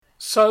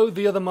So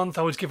the other month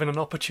I was given an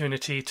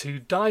opportunity to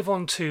dive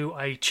onto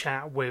a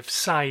chat with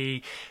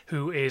Sai,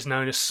 who is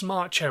known as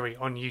Smart Cherry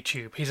on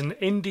YouTube. He's an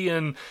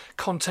Indian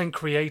content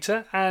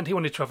creator and he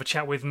wanted to have a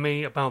chat with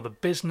me about the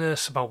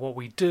business, about what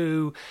we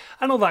do,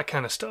 and all that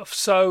kind of stuff.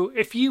 So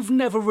if you've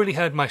never really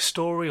heard my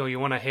story or you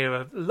want to hear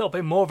a little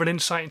bit more of an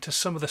insight into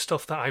some of the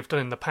stuff that I've done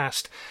in the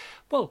past,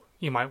 well,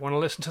 you might want to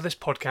listen to this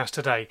podcast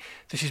today.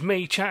 This is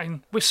me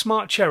chatting with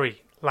Smart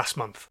Cherry last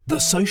month. The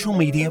Social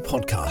Media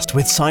Podcast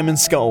with Simon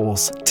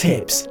Scholes.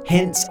 Tips,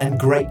 hints, and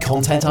great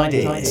content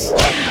ideas.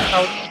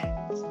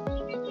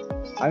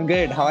 I'm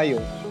great. How are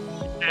you?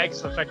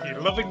 Excellent, thank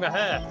you. Loving the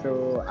hair.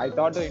 So I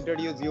thought to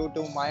introduce you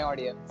to my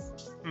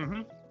audience.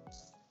 Mm-hmm.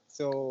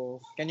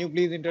 So can you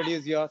please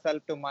introduce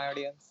yourself to my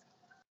audience?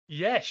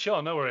 Yeah,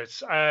 sure, no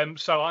worries.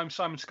 So I'm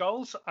Simon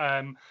Scholes.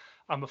 I'm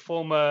a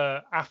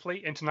former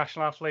athlete,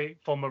 international athlete,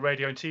 former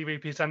radio and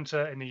TV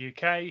presenter in the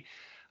UK.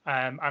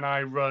 And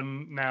I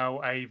run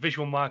now a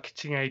visual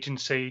marketing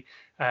agency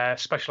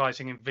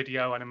specializing in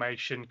video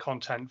animation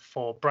content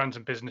for brands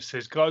and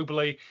businesses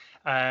globally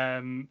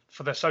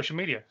for their social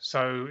media.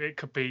 So it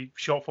could be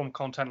short form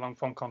content, long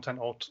form content,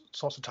 all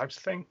sorts of types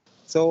of thing.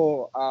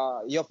 So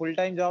your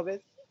full-time job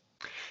is?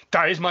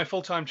 That is my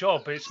full-time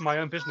job. It's my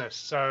own business.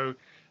 So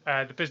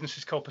the business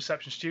is called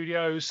Perception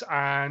Studios.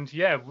 And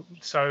yeah,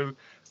 so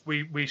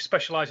we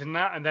specialize in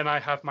that. And then I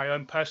have my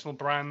own personal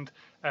brand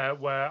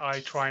where I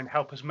try and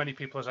help as many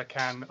people as I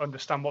can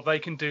understand what they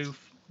can do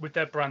with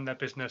their brand, their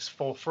business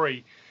for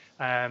free.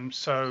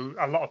 So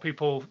a lot of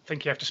people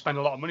think you have to spend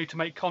a lot of money to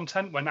make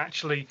content when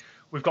actually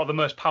we've got the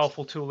most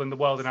powerful tool in the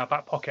world in our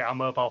back pocket, our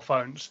mobile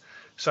phones.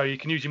 So you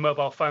can use your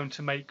mobile phone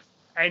to make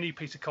any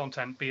piece of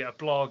content, be it a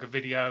blog, a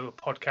video, a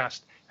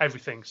podcast,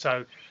 everything.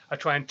 So I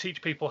try and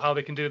teach people how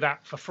they can do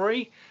that for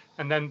free.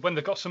 And then when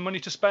they've got some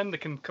money to spend, they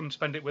can come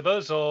spend it with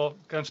us or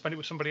go and spend it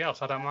with somebody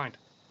else. I don't mind.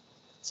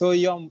 So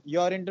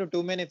you're into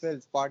too many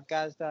fields: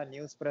 podcast,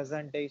 news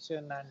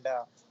presentation, and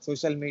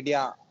social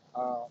media.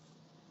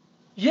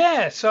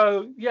 Yeah,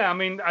 so yeah, I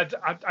mean,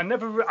 I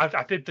never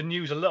I did the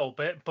news a little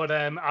bit, but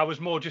I was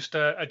more just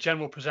a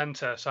general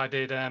presenter. So I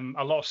did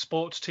a lot of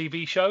sports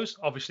TV shows,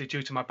 obviously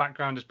due to my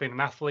background as being an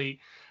athlete,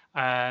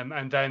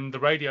 and then the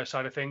radio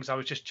side of things, I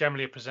was just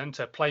generally a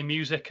presenter, play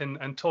music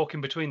and talk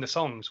in between the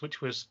songs,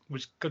 which was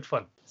good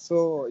fun.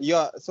 So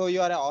you're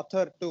an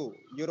author too.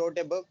 You wrote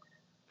a book.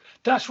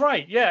 That's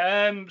right,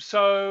 yeah.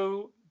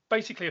 So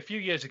basically, a few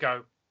years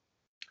ago,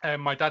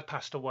 my dad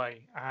passed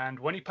away, and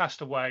when he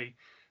passed away,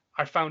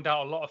 I found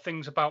out a lot of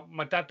things about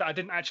my dad that I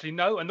didn't actually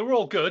know, and they were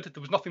all good.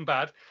 There was nothing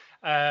bad.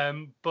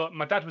 But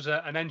my dad was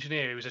an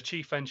engineer. He was a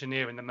chief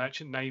engineer in the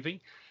Merchant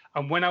Navy.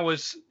 And when I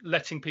was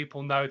letting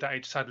people know that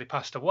he'd sadly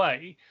passed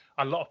away,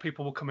 a lot of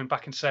people were coming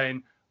back and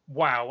saying,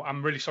 wow,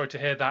 I'm really sorry to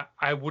hear that.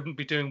 I wouldn't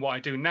be doing what I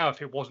do now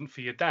if it wasn't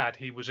for your dad.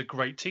 He was a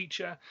great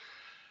teacher.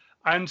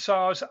 And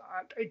so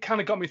it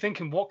kind of got me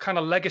thinking, what kind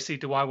of legacy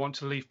do I want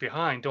to leave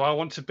behind? Do I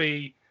want to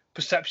be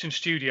Perception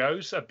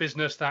Studios, a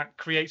business that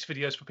creates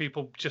videos for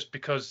people just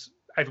because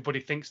everybody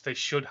thinks they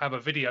should have a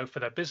video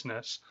for their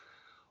business?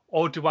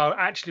 Or do I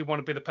actually want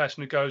to be the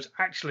person who goes,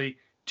 actually,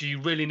 do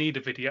you really need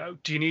a video?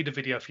 Do you need a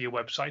video for your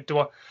website? Do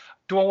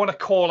I want to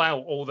call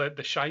out all the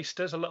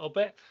shysters a little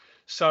bit?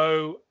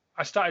 So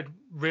I started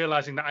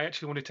realizing that I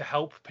actually wanted to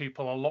help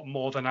people a lot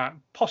more than I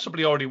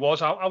possibly already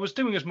was. I was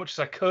doing as much as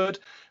I could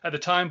at the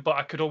time, but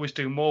I could always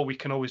do more. We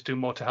can always do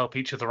more to help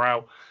each other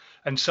out.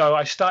 And so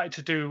I started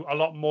to do a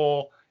lot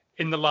more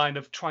in the line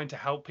of trying to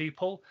help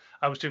people.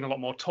 I was doing a lot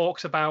more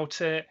talks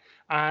about it,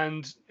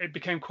 and it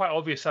became quite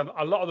obvious that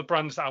a lot of the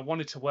brands that I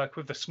wanted to work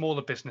with, the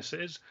smaller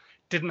businesses,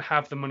 didn't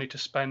have the money to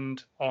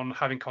spend on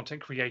having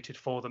content created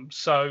for them.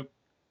 So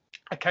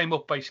I came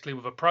up basically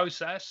with a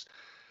process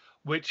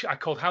which I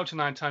called How to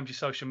 9 Times Your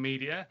Social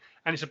Media.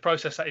 And it's a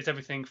process that is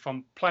everything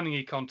from planning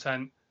your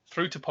content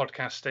through to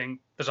podcasting.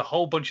 There's a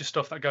whole bunch of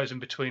stuff that goes in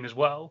between as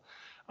well.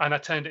 And I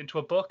turned it into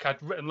a book.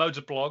 I'd written loads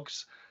of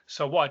blogs.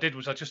 So what I did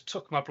was I just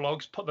took my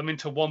blogs, put them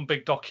into one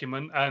big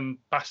document and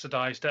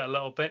bastardized it a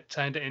little bit,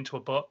 turned it into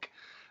a book,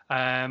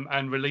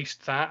 and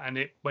released that. And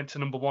it went to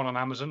 #1 on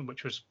Amazon,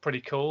 which was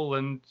pretty cool.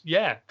 And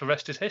yeah, the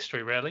rest is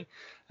history, really.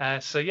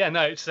 So yeah,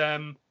 no,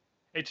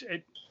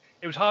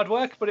 it was hard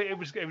work, but it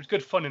was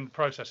good fun in the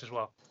process as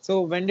well.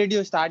 So when did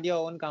you start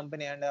your own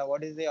company, and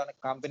what is the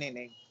company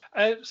name?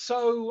 I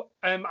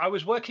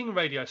was working in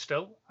radio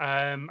still,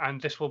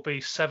 and this will be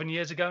 7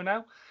 years ago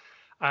now.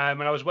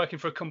 And I was working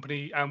for a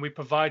company, and we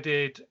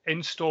provided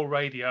in-store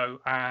radio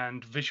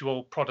and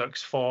visual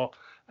products for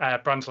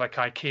brands like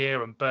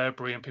IKEA and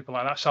Burberry and people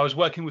like that. So I was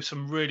working with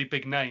some really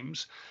big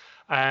names.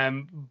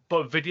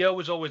 But video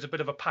was always a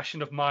bit of a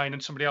passion of mine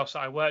and somebody else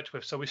that I worked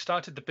with. So we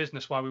started the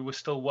business while we were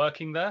still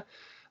working there,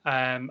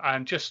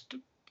 and just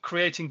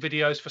creating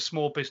videos for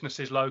small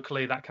businesses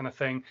locally, that kind of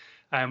thing.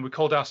 And we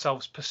called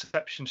ourselves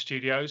Perception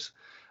Studios.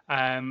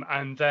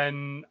 And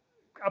then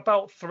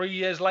about 3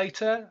 years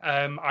later,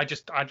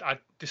 I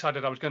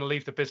decided I was going to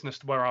leave the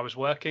business where I was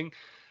working.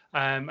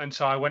 And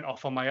so I went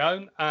off on my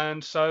own,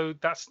 and so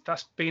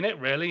that's been it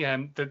really.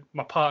 And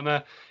my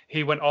partner,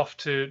 he went off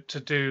to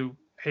do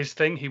his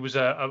thing. He was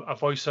a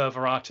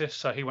voiceover artist,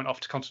 so he went off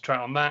to concentrate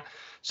on that.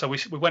 So we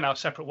went our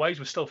separate ways.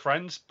 We're still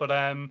friends, but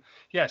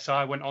yeah. So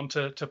I went on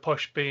to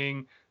Push,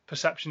 being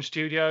Perception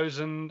Studios,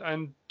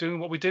 and doing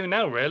what we do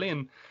now, really.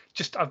 And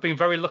just I've been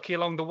very lucky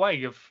along the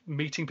way of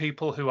meeting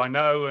people who I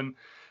know and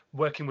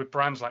working with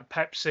brands like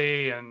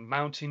Pepsi and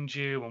Mountain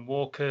Dew and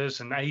Walkers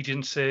and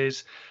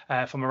agencies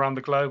from around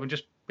the globe, and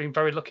just been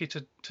very lucky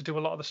to do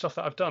a lot of the stuff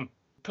that I've done.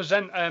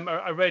 Present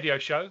a radio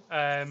show.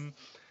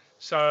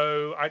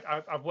 So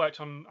I've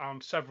worked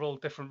on several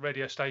different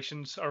radio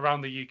stations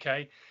around the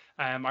UK.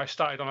 I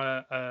started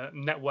on a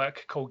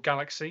network called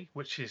Galaxy,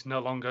 which is no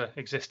longer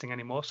existing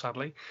anymore,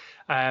 sadly.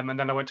 And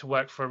then I went to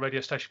work for a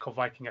radio station called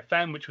Viking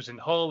FM, which was in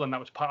Hull, and that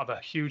was part of a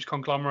huge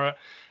conglomerate.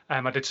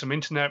 I did some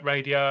internet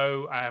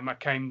radio. I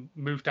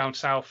moved down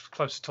south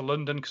closer to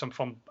London because I'm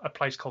from a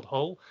place called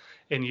Hull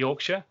in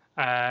Yorkshire.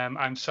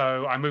 And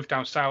so I moved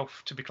down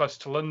south to be closer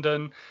to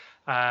London,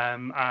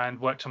 and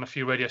worked on a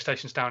few radio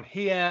stations down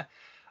here.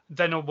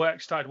 Then I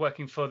started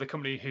working for the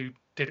company who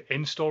did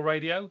in-store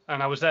radio,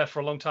 and I was there for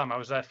a long time. I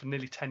was there for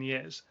nearly 10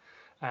 years,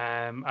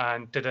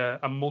 and did a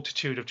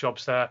multitude of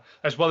jobs there.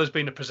 As well as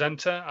being a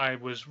presenter, I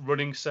was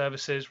running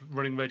services,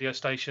 running radio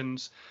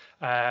stations,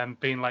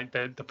 being like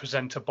the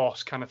presenter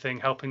boss kind of thing,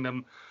 helping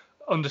them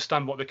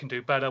understand what they can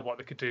do better, what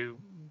they could do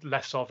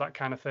less of, that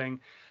kind of thing.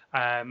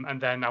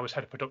 And then I was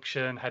head of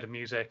production, head of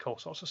music, all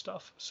sorts of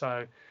stuff.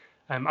 So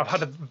I've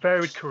had a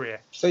varied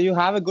career. So you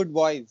have a good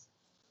voice.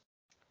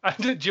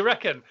 Do you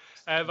reckon?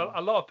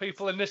 A lot of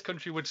people in this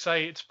country would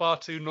say it's far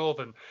too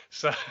northern.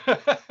 So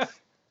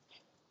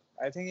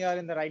I think you are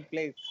in the right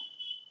place.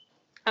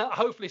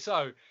 Hopefully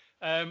so.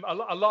 A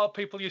lot of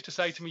people used to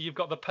say to me, "You've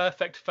got the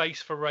perfect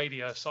face for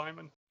radio,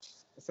 Simon."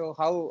 So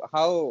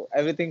how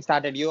everything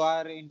started? You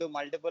are into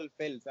multiple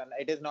fields, and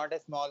it is not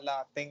a small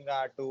thing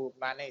to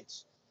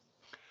manage.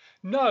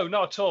 No,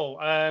 not at all.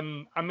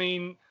 I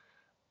mean,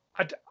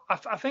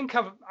 I think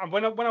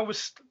when I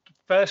was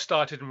first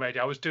started in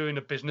radio, I was doing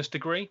a business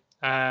degree,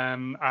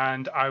 and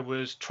I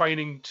was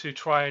training to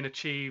try and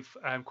achieve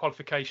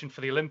qualification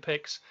for the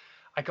Olympics.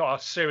 I got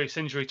a serious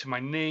injury to my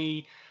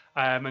knee,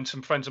 and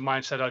some friends of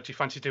mine said, "Oh, do you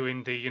fancy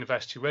doing the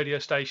university radio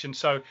station?"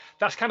 So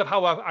that's kind of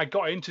how I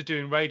got into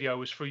doing radio,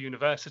 was through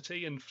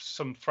university, and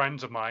some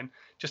friends of mine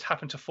just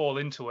happened to fall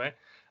into it.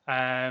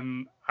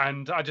 And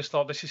I just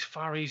thought, this is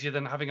far easier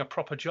than having a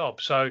proper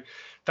job. So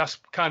that's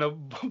kind of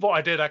what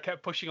I did. I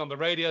kept pushing on the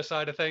radio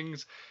side of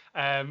things.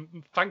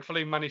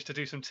 Thankfully managed to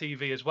do some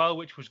TV as well,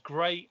 which was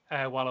great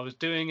while I was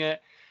doing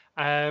it.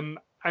 And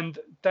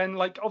then,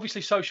 like,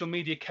 obviously social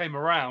media came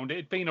around. It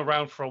had been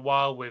around for a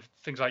while with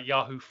things like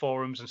Yahoo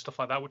forums and stuff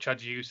like that, which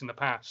I'd used in the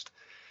past.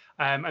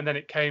 And then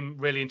it came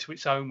really into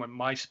its own when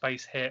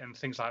MySpace hit and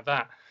things like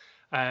that.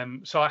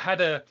 So I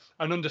had an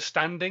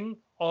understanding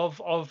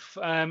of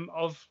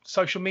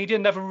social media.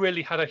 Never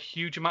really had a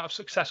huge amount of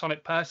success on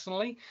it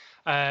personally,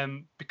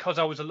 because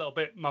I was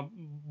my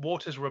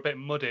waters were a bit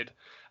muddied.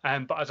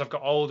 But as I've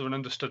got older and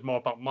understood more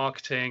about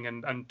marketing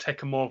and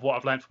taken more of what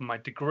I've learned from my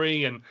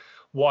degree and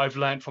what I've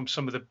learned from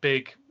some of the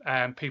big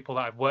people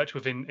that I've worked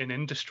with in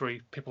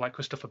industry, people like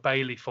Christopher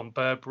Bailey from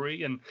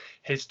Burberry and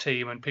his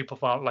team, and people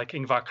like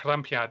Ingvar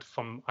Kamprad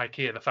from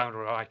IKEA, the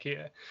founder of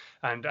IKEA,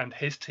 and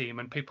his team,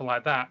 and people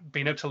like that,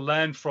 being able to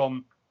learn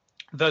from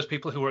those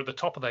people who were at the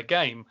top of their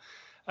game,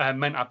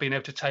 meant I've been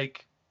able to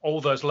take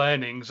all those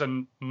learnings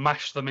and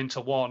mash them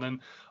into one and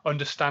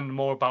understand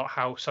more about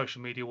how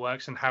social media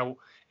works and how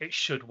it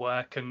should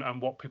work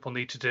and what people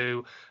need to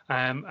do.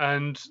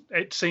 And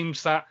it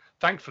seems that,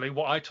 thankfully,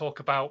 what I talk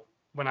about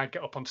when I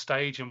get up on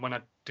stage and when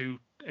I do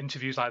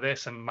interviews like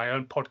this and my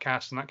own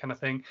podcast and that kind of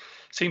thing,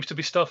 seems to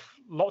be stuff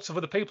lots of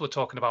other people are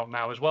talking about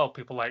now as well.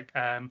 People like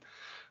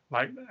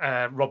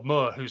Rob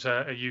Moore, who's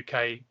a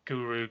UK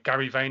guru,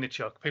 Gary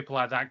Vaynerchuk, people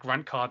like that,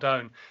 Grant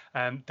Cardone,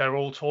 they're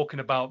all talking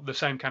about the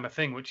same kind of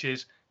thing, which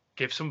is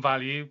give some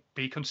value,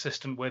 be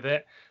consistent with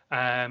it,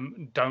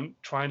 don't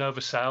try and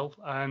oversell,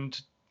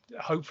 and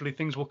hopefully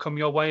things will come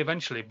your way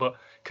eventually. But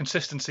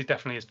consistency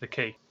definitely is the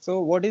key. So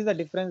what is the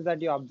difference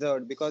that you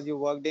observed? Because you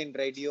worked in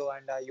radio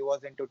and you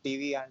was into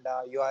TV, and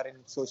you are in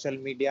social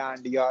media,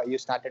 and you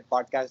started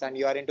podcast, and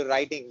you are into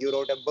writing. You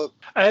wrote a book.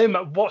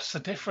 What's the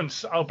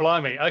difference? Oh,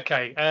 blimey.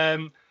 Okay.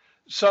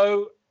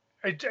 So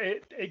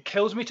it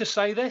kills me to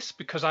say this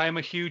because I am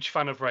a huge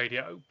fan of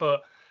radio,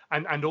 but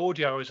and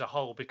audio as a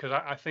whole, because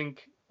I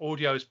think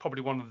audio is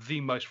probably one of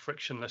the most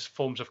frictionless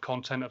forms of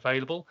content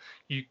available.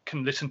 You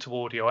can listen to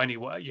audio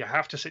anywhere. You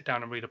have to sit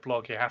down and read a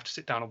blog. You have to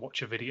sit down and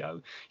watch a video.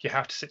 You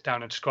have to sit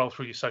down and scroll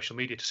through your social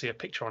media to see a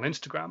picture on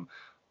Instagram.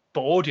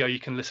 But audio, you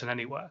can listen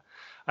anywhere.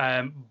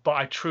 But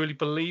I truly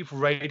believe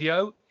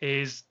radio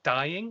is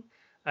dying.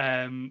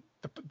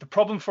 The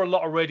problem for a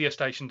lot of radio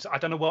stations, I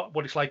don't know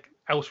what it's like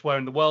elsewhere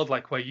in the world,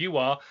 like where you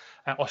are.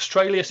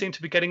 Australia seem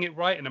to be getting it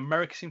right, and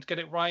America seems to get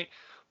it right.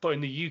 But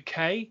in the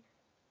UK,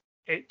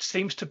 it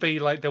seems to be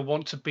like they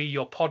want to be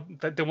your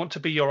they want to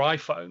be your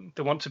iPhone,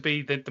 they want to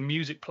be the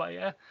music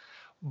player,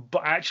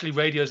 but actually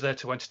radio's there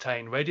to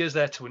entertain, radio's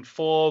there to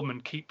inform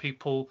and keep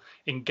people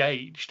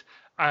engaged.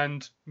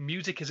 And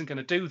music isn't going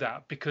to do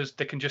that because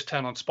they can just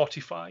turn on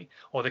Spotify,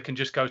 or they can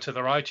just go to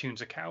their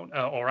iTunes account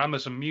or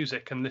Amazon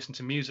Music and listen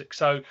to music.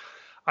 So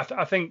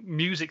I think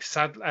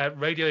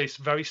radio is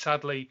very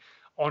sadly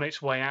on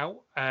its way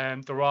out.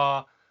 There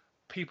are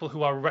people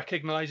who are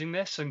recognizing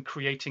this and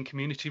creating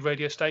community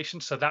radio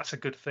stations, so that's a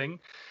good thing.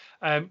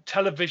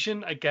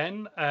 Television,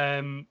 again,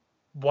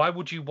 why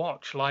would you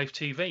watch live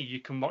TV? You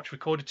can watch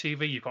recorded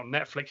TV. You've got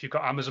Netflix, you've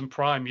got Amazon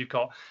Prime, you've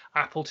got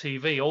Apple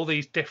TV, all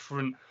these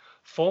different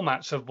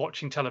formats of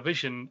watching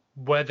television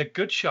where the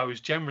good shows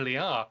generally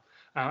are.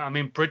 I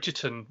mean,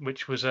 Bridgerton,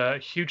 which was a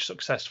huge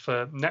success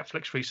for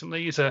Netflix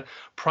recently, is a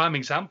prime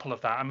example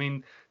of that. I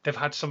mean, they've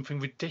had something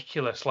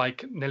ridiculous,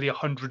 like nearly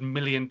 100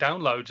 million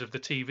downloads of the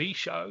TV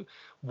show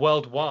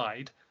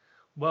worldwide.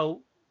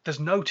 Well, there's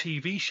no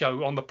TV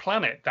show on the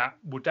planet that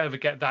would ever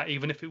get that,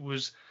 even if it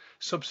was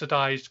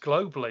subsidized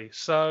globally.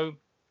 So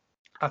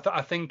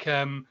I think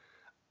even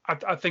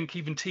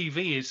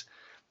TV is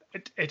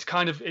it's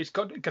going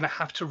to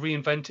have to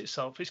reinvent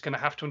itself. It's going to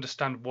have to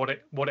understand what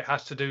it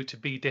has to do to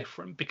be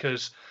different,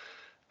 because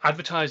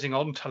advertising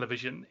on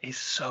television is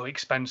so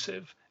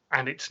expensive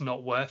and it's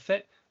not worth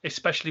it,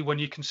 especially when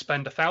you can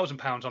spend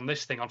 £1,000 on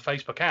this thing on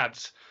Facebook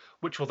ads,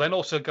 which will then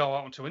also go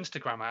out onto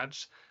Instagram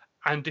ads.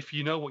 And if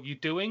you know what you're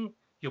doing,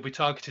 you'll be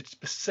targeted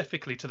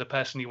specifically to the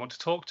person you want to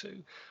talk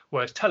to.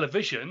 Whereas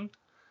television,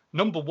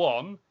 number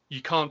one,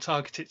 you can't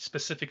target it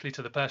specifically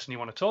to the person you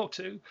want to talk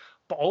to.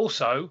 But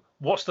also,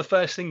 what's the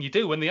first thing you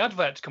do when the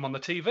adverts come on the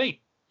TV?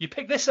 You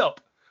pick this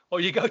up, or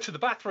you go to the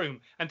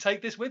bathroom and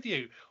take this with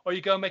you, or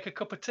you go make a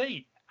cup of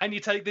tea and you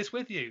take this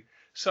with you.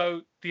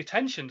 So the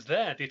attention's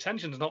there. The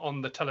attention's not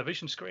on the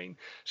television screen.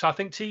 So I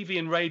think TV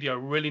and radio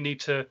really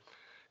need to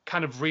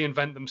kind of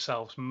reinvent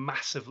themselves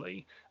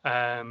massively.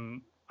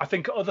 I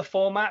think other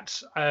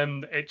formats,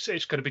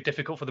 it's going to be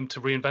difficult for them to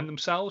reinvent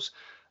themselves.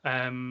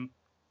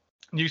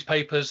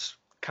 Newspapers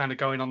kind of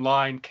going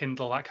online,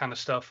 Kindle, that kind of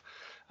stuff.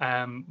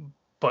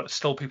 But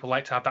still people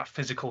like to have that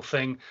physical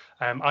thing.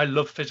 I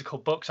love physical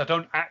books. I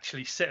don't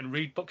actually sit and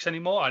read books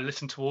anymore. I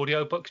listen to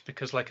audiobooks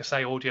because, like I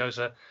say, audio is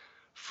a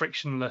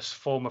frictionless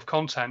form of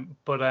content.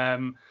 But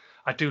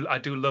I do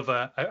love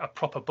a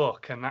proper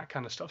book and that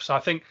kind of stuff. So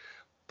I think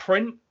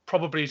print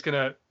probably is going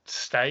to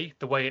stay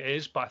the way it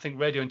is, but I think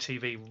radio and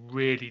TV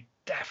really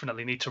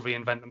definitely need to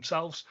reinvent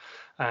themselves,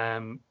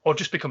 or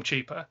just become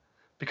cheaper,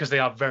 because they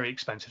are very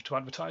expensive to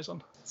advertise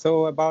on.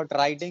 So about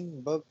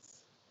writing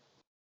books,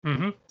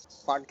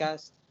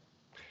 podcast.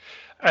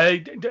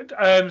 I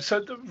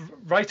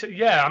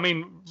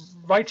mean,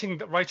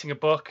 writing a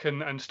book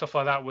and stuff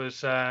like that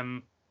was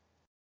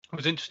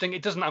interesting.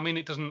 It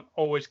doesn't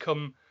always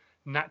come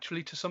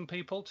naturally to some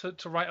people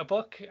to write a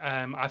book.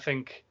 I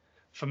think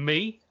for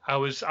me, I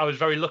was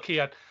very lucky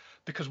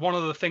because one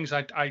of the things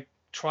I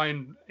try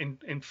and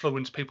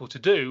influence people to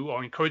do,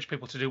 or encourage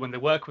people to do when they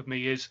work with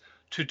me, is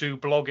to do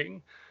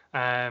blogging.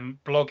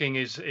 Blogging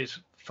is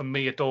for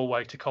me a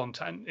doorway to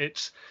content.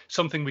 It's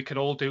something we can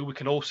all do. We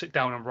can all sit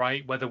down and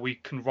write, whether we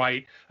can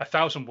write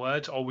 1,000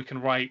 words or we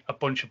can write a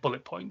bunch of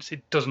bullet points.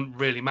 It doesn't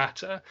really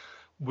matter.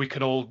 We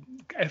can all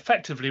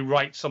effectively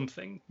write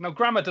something. Now,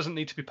 grammar doesn't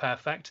need to be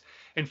perfect.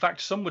 In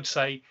fact, some would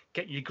say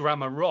get your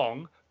grammar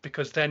wrong,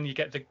 because then you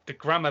get the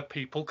grammar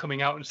people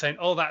coming out and saying,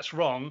 oh, that's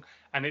wrong,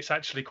 and it's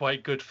actually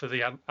quite good for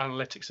the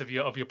analytics of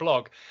your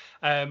blog.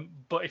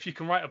 But if you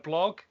can write a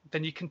blog,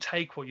 then you can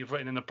take what you've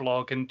written in a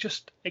blog and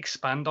just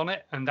expand on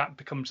it, and that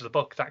becomes the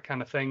book, that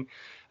kind of thing.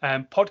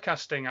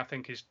 Podcasting, I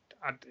think, is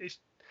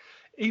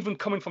even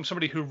coming from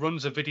somebody who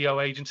runs a video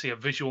agency, a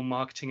visual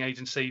marketing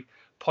agency,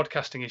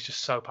 podcasting is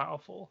just so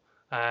powerful.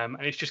 And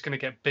it's just going to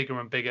get bigger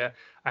and bigger.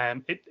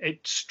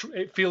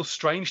 It feels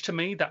strange to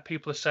me that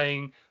people are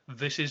saying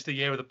this is the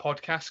year of the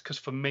podcast, because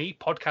for me,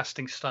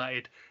 podcasting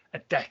started a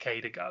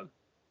decade ago,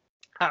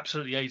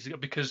 absolutely ages ago,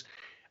 because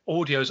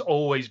audio has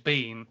always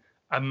been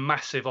a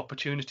massive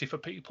opportunity for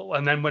people.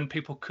 And then when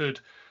people could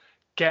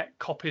get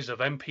copies of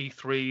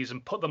MP3s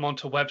and put them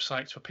onto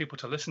websites for people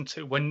to listen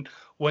to, when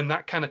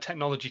that kind of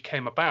technology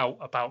came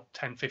about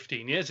 10,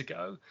 15 years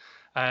ago,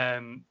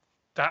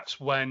 that's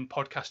when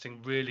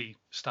podcasting really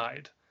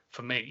started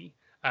for me.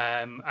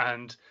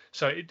 And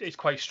so it's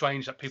quite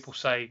strange that people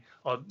say,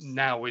 oh,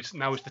 now is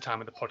the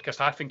time of the podcast.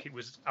 I think it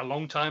was a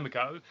long time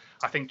ago.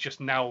 I think just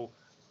now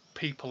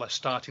people are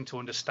starting to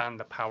understand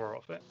the power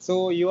of it.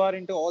 So you are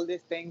into all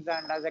these things,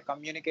 and as a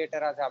communicator,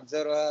 as an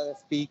observer,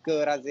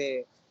 speaker, as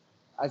a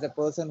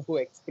person who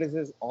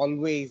expresses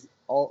always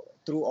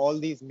through all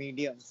these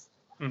mediums.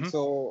 Mm-hmm.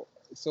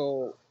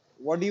 So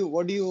what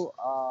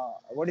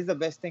is the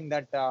best thing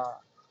that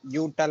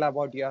you tell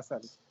about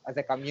yourself as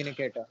a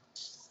communicator?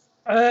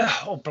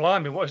 Oh,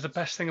 blimey, what is the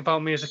best thing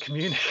about me as a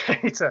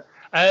communicator?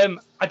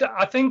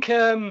 I think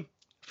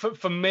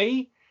for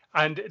me,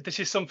 and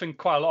this is something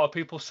quite a lot of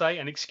people say,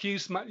 and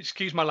excuse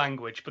my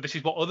language, but this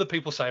is what other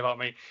people say about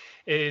me,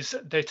 is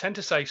they tend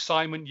to say,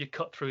 Simon, you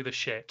cut through the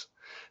shit.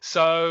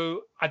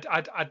 So I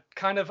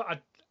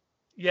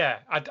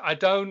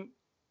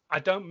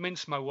don't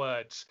mince my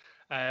words.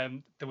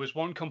 There was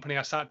one company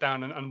I sat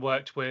down and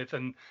worked with,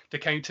 and they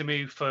came to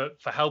me for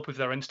help with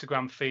their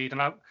Instagram feed,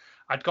 and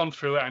I'd gone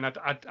through it, and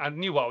I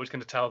knew what I was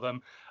going to tell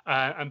them,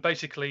 and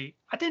basically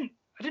I didn't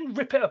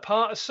rip it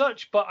apart as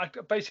such, but I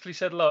basically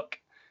said, look,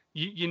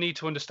 you need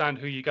to understand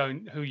who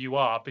you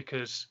are,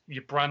 because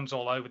your brand's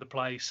all over the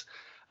place.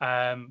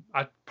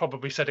 I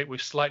probably said it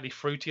with slightly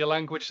fruitier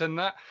language than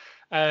that,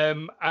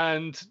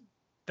 and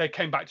they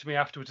came back to me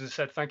afterwards and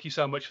said, thank you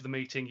so much for the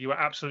meeting. You were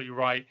absolutely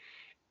right.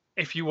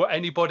 If you were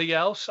anybody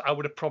else, I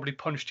would have probably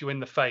punched you in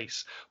the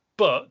face.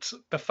 But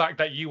the fact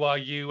that you are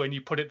you and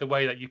you put it the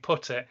way that you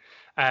put it,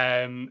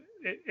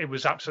 it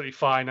was absolutely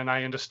fine, and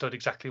I understood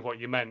exactly what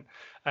you meant.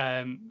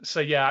 So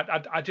yeah,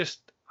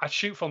 I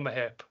shoot from the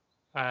hip.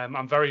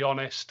 I'm very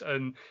honest,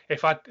 and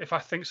if I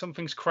think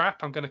something's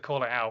crap, I'm going to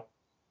call it out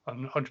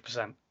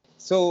 100%.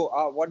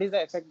 So what is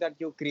the effect that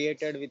you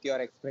created with your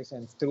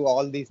expressions through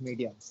all these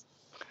mediums?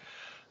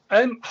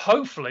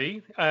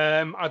 Hopefully,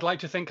 I'd like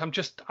to think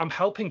I'm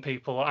helping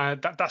people.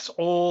 That's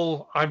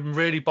all I'm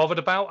really bothered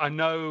about. I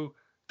know,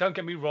 don't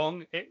get me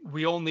wrong,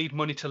 we all need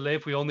money to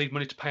live. We all need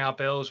money to pay our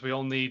bills. We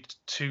all need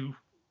to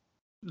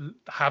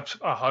have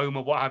a home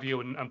or what have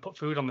you, and put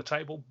food on the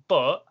table.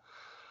 But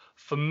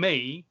for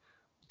me,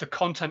 the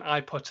content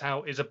I put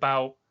out is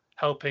about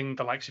helping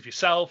the likes of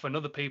yourself and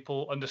other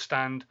people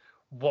understand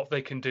what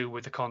they can do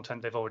with the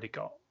content they've already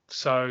got.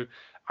 So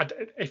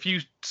if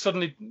you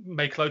suddenly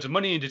make loads of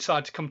money and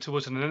decide to come to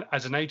us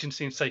as an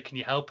agency and say, can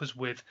you help us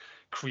with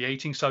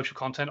creating social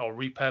content or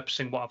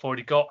repurposing what I've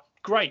already got?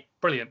 Great,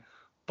 brilliant.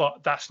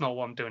 But that's not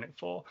what I'm doing it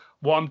for.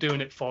 What I'm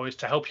doing it for is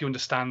to help you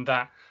understand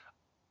that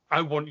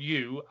I want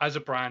you as a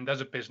brand,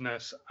 as a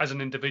business, as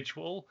an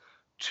individual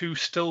to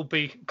still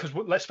be, because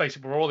let's face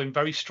it, we're all in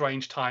very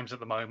strange times at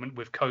the moment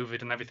with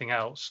COVID and everything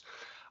else.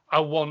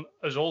 I want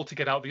us all to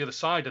get out the other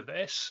side of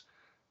this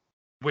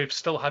with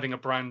still having a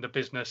brand, a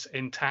business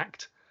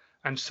intact.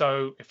 And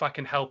so if I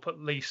can help at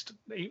least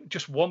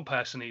just one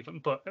person even,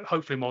 but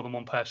hopefully more than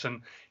one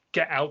person,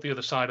 get out the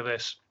other side of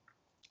this,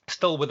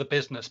 still with a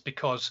business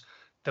because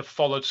they've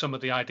followed some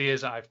of the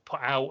ideas that I've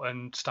put out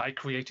and started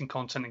creating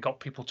content and got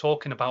people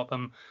talking about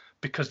them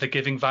because they're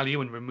giving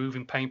value and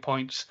removing pain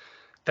points,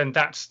 then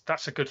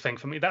that's a good thing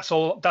for me. That's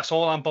all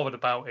I'm bothered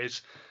about,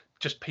 is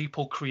just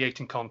people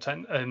creating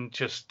content and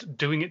just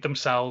doing it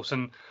themselves,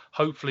 and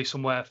hopefully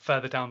somewhere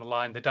further down the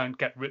line they don't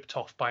get ripped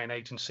off by an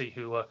agency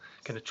who are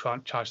going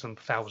to charge them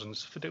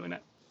thousands for doing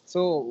it.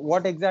 So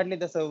what exactly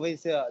the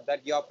service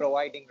that you're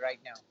providing right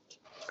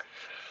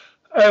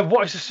now?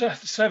 What is the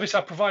service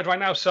I provide right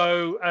now?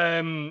 So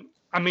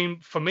I mean,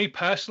 for me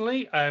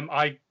personally,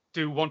 I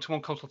do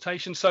one-to-one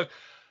consultations. So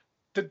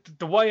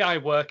the way I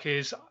work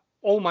is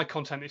all my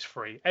content is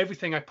free.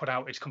 Everything I put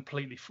out is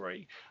completely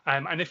free.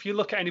 And if you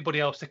look at anybody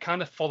else, they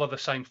kind of follow the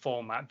same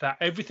format, that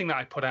everything that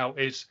I put out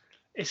is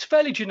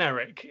fairly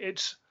generic.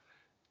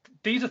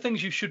 These are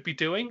things you should be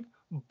doing,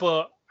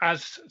 but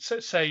as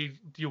say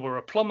you were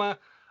a plumber,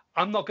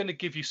 I'm not going to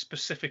give you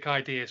specific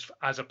ideas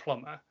as a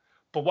plumber.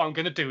 But what I'm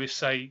going to do is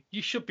say,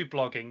 you should be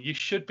blogging. You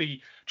should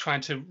be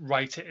trying to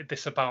write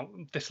it about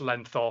this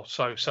length or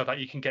so that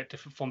you can get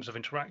different forms of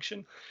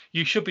interaction.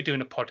 You should be doing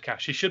a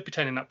podcast. You should be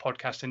turning that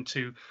podcast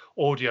into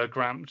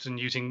audiograms and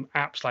using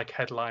apps like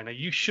Headliner.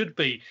 You should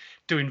be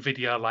doing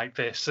video like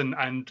this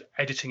and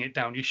editing it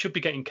down. You should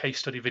be getting case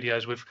study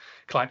videos with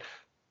client.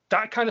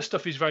 That kind of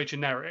stuff is very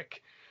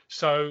generic.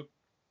 So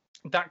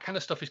that kind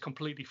of stuff is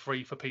completely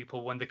free for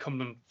people when they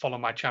come and follow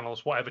my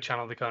channels, whatever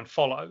channel they go and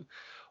follow.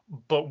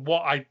 But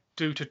what I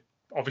do to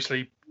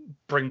obviously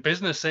bring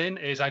business in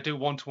is I do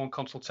one-to-one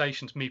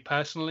consultations. Me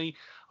personally,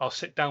 I'll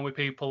sit down with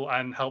people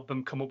and help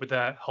them come up with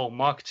their whole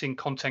marketing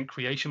content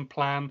creation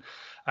plan.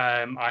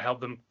 I help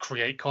them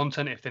create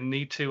content if they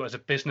need to as a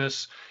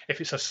business.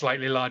 If it's a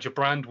slightly larger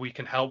brand, we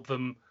can help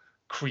them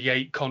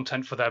create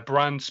content for their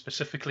brand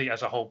specifically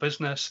as a whole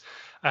business.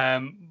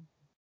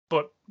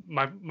 But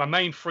my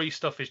main free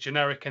stuff is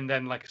generic, and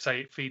then, like I say,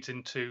 it feeds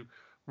into,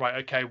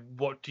 right, okay,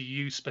 what do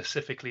you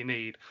specifically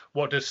need?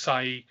 What does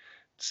Sai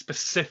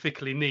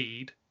specifically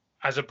need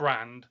as a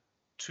brand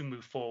to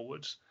move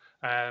forwards?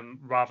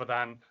 Rather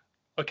than,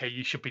 okay,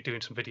 you should be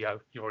doing some video,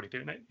 you're already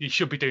doing it. You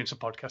should be doing some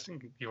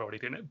podcasting, you're already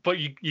doing it. But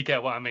you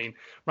get what I mean.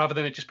 Rather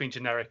than it just being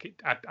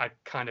generic, I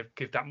kind of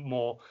give that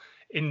more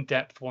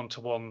in-depth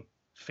one-to-one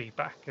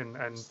feedback and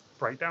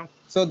breakdown.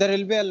 So there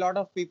will be a lot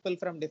of people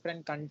from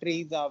different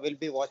countries will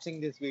be watching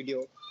this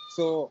video.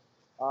 So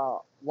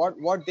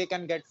what they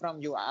can get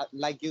from you,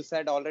 like you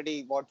said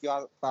already, what you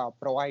are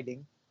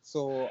providing.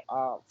 So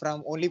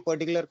from only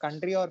particular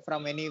country or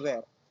from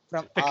anywhere,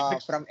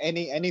 from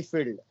any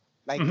field,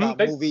 like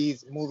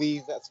movies,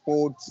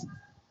 sports,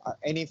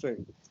 any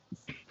field.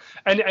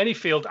 Any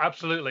field,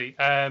 absolutely.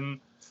 I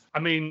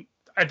mean,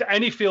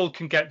 any field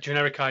can get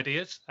generic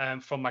ideas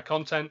from my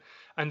content,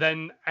 and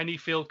then any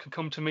field can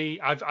come to me.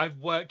 I've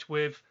worked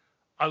with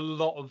a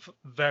lot of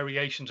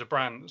variations of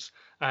brands,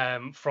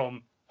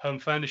 from home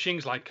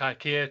furnishings like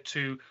IKEA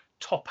to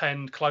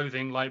top-end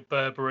clothing like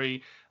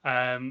Burberry,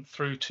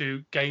 through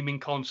to gaming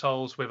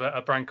consoles with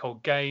a brand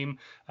called Game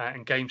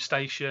and Game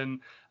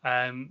Station.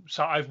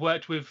 So I've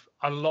worked with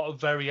a lot of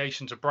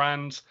variations of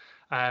brands,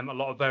 a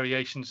lot of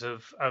variations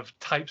of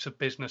types of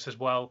business as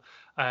well.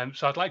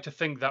 So I'd like to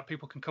think that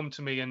people can come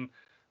to me, and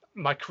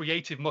my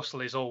creative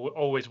muscle is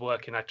always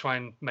working. I try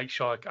and make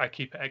sure I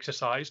keep it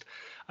exercised,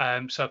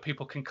 so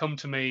people can come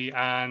to me,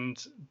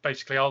 and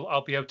basically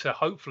I'll be able to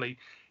hopefully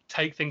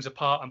take things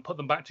apart and put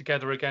them back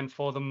together again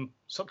for them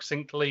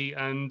succinctly,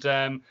 and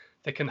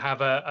they can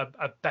have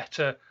a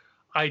better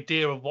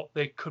idea of what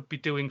they could be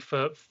doing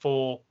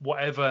for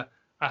whatever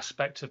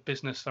aspect of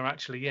business they're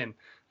actually in.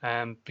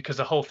 Because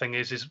the whole thing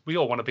is we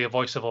all want to be a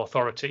voice of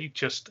authority,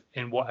 just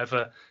in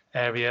whatever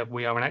area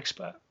we are an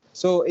expert.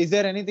 So, is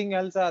there anything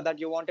else that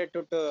you wanted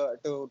to tell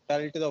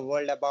to the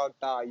world about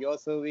your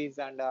service,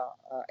 and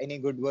any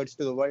good words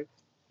to the world?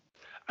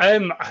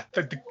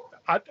 The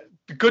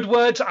good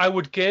words I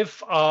would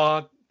give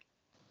are,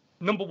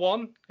 number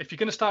one, if you're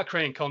going to start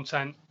creating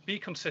content, be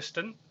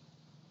consistent,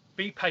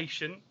 be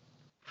patient,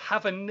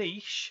 have a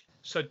niche.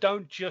 So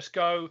don't just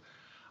go,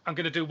 I'm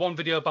going to do one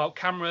video about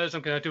cameras,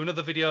 I'm going to do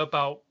another video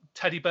about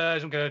teddy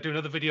bears, I'm going to do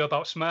another video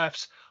about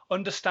Smurfs.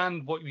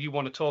 Understand what you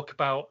want to talk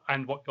about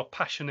and what your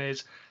passion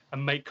is,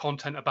 and make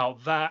content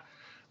about that.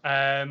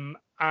 Yeah,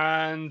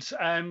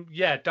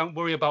 don't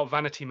worry about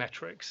vanity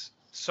metrics.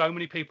 So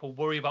many people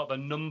worry about the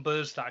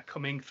numbers that are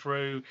coming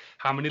through,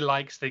 how many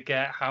likes they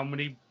get, how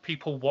many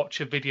people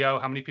watch a video,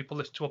 how many people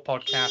listen to a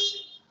podcast.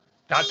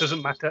 That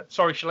doesn't matter.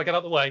 Sorry, shall I get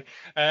out of the way?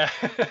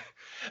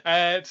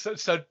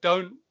 So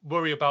don't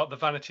worry about the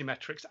vanity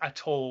metrics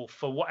at all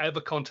for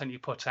whatever content you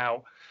put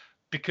out,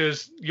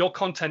 because your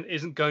content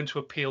isn't going to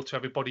appeal to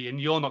everybody,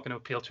 and you're not going to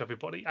appeal to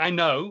everybody. I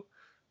know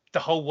the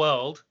whole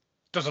world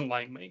doesn't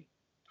like me.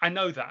 I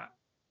know that.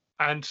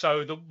 And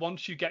so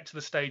once you get to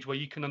the stage where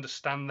you can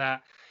understand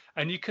that,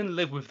 and you can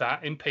live with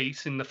that in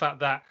peace, in the fact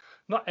that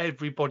not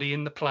everybody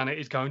in the planet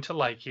is going to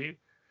like you,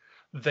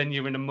 then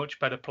you're in a much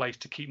better place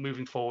to keep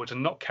moving forward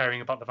and not caring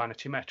about the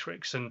vanity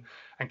metrics, and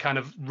kind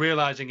of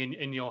realizing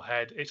in your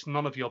head, it's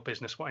none of your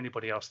business what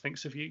anybody else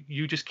thinks of you.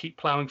 You just keep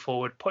plowing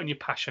forward, putting your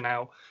passion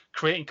out,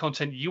 creating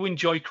content you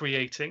enjoy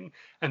creating,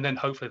 and then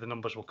hopefully the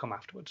numbers will come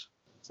afterwards.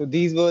 So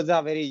these words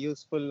are very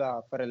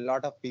useful for a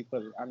lot of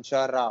people. I'm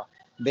sure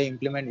they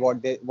implement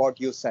what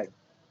you said.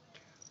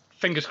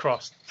 Fingers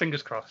crossed.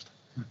 Fingers crossed.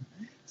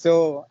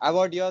 So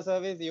about your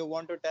service, you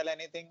want to tell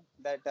anything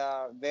that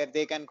where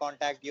they can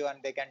contact you and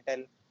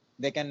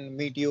they can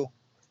meet you?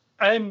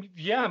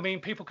 Yeah, I mean,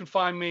 people can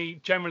find me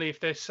generally if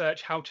they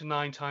search how to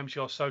 9 times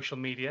your social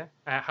media,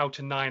 how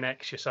to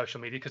 9x your social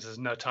media, because there's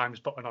no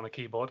times button on a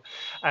keyboard.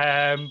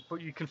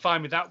 But you can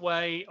find me that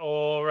way,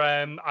 or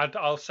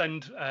I'll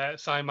send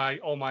Simon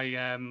all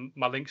my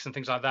my links and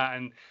things like that,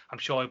 and I'm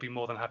sure I'll be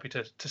more than happy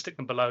to stick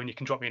them below, and you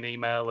can drop me an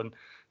email and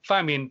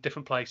find me in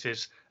different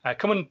places.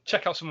 Come and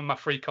check out some of my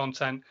free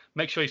content.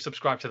 Make sure you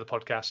subscribe to the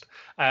podcast,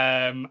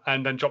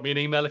 and then drop me an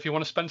email if you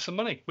want to spend some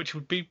money, which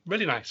would be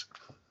really nice.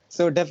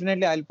 So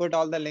definitely, I'll put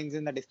all the links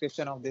in the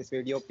description of this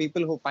video.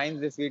 People who find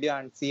this video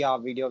and see our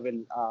video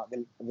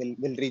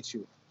will reach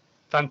you.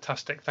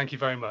 Fantastic. Thank you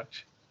very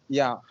much.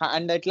 Yeah.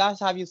 And at last,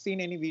 have you seen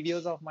any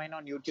videos of mine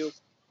on YouTube?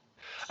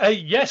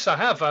 Yes, I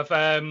have.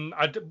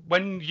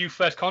 When you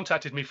first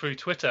contacted me through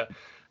Twitter,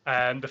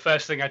 the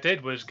first thing I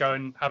did was go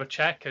and have a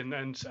check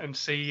and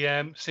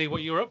see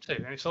what you were up to,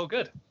 and it's all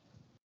good.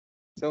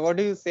 So what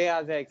do you say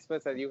as an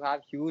expert? You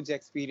have huge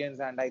experience,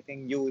 and I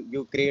think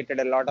you created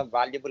a lot of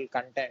valuable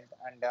content.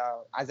 And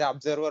as an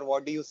observer,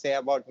 what do you say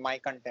about my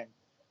content?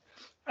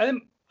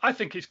 I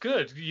think it's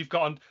good.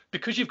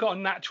 Because you've got a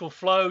natural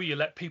flow. You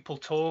let people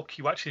talk.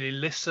 You actually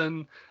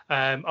listen.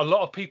 A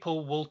lot of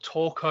people will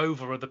talk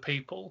over other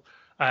people,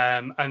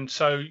 and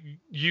so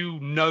you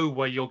know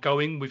where you're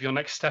going with your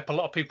next step. A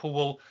lot of people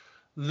will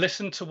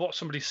listen to what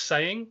somebody's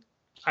saying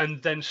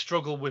and then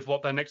struggle with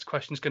what their next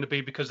question is going to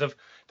be, because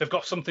they've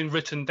got something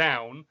written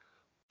down,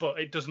 but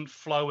it doesn't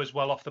flow as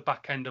well off the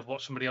back end of what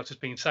somebody else has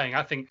been saying.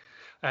 I think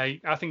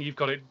you've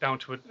got it down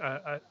to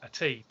a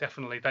T,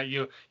 definitely. That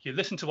you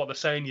listen to what they're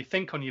saying, you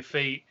think on your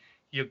feet,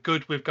 you're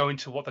good with going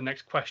to what the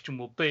next question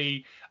will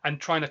be, and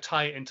trying to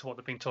tie it into what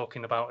they've been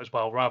talking about as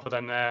well, rather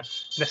than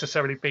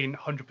necessarily being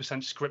 100%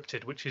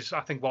 scripted, which is, I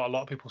think, what a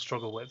lot of people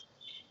struggle with.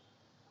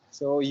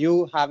 So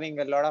you having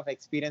a lot of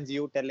experience,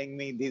 you telling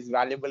me these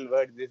valuable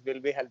words, this will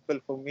be helpful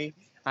for me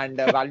and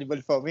valuable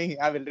for me.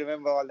 I will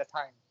remember all the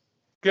time.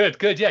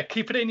 Good. Yeah,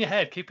 keep it in your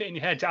head.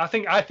 I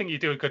think you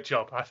do a good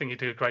job. I think you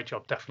do a great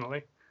job,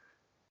 definitely.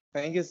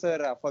 Thank you,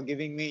 sir, for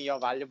giving me your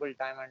valuable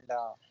time and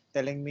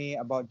telling me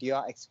about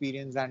your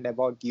experience and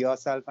about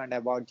yourself and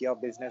about your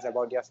business,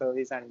 about your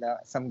service, and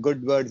some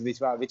good words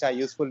which are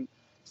useful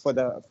for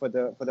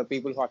the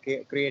people who are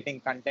creating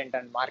content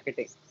and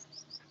marketing.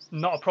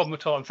 Not a problem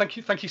at all. And thank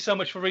you so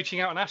much for reaching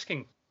out and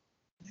asking.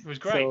 It was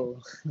great.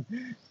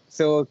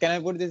 So can I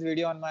put this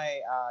video on my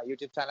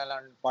YouTube channel,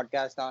 on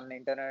podcast, on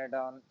internet,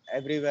 on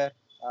everywhere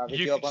with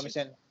your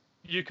permission?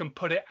 You can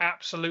put it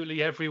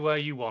absolutely everywhere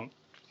you want.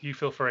 You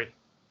feel free.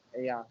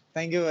 Yeah.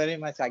 Thank you very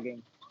much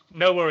again.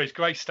 No worries.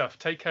 Great stuff.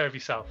 Take care of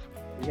yourself.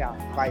 Yeah,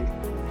 bye.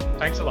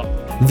 Thanks a lot.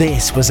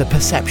 This was a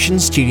Perception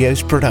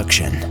Studios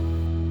production.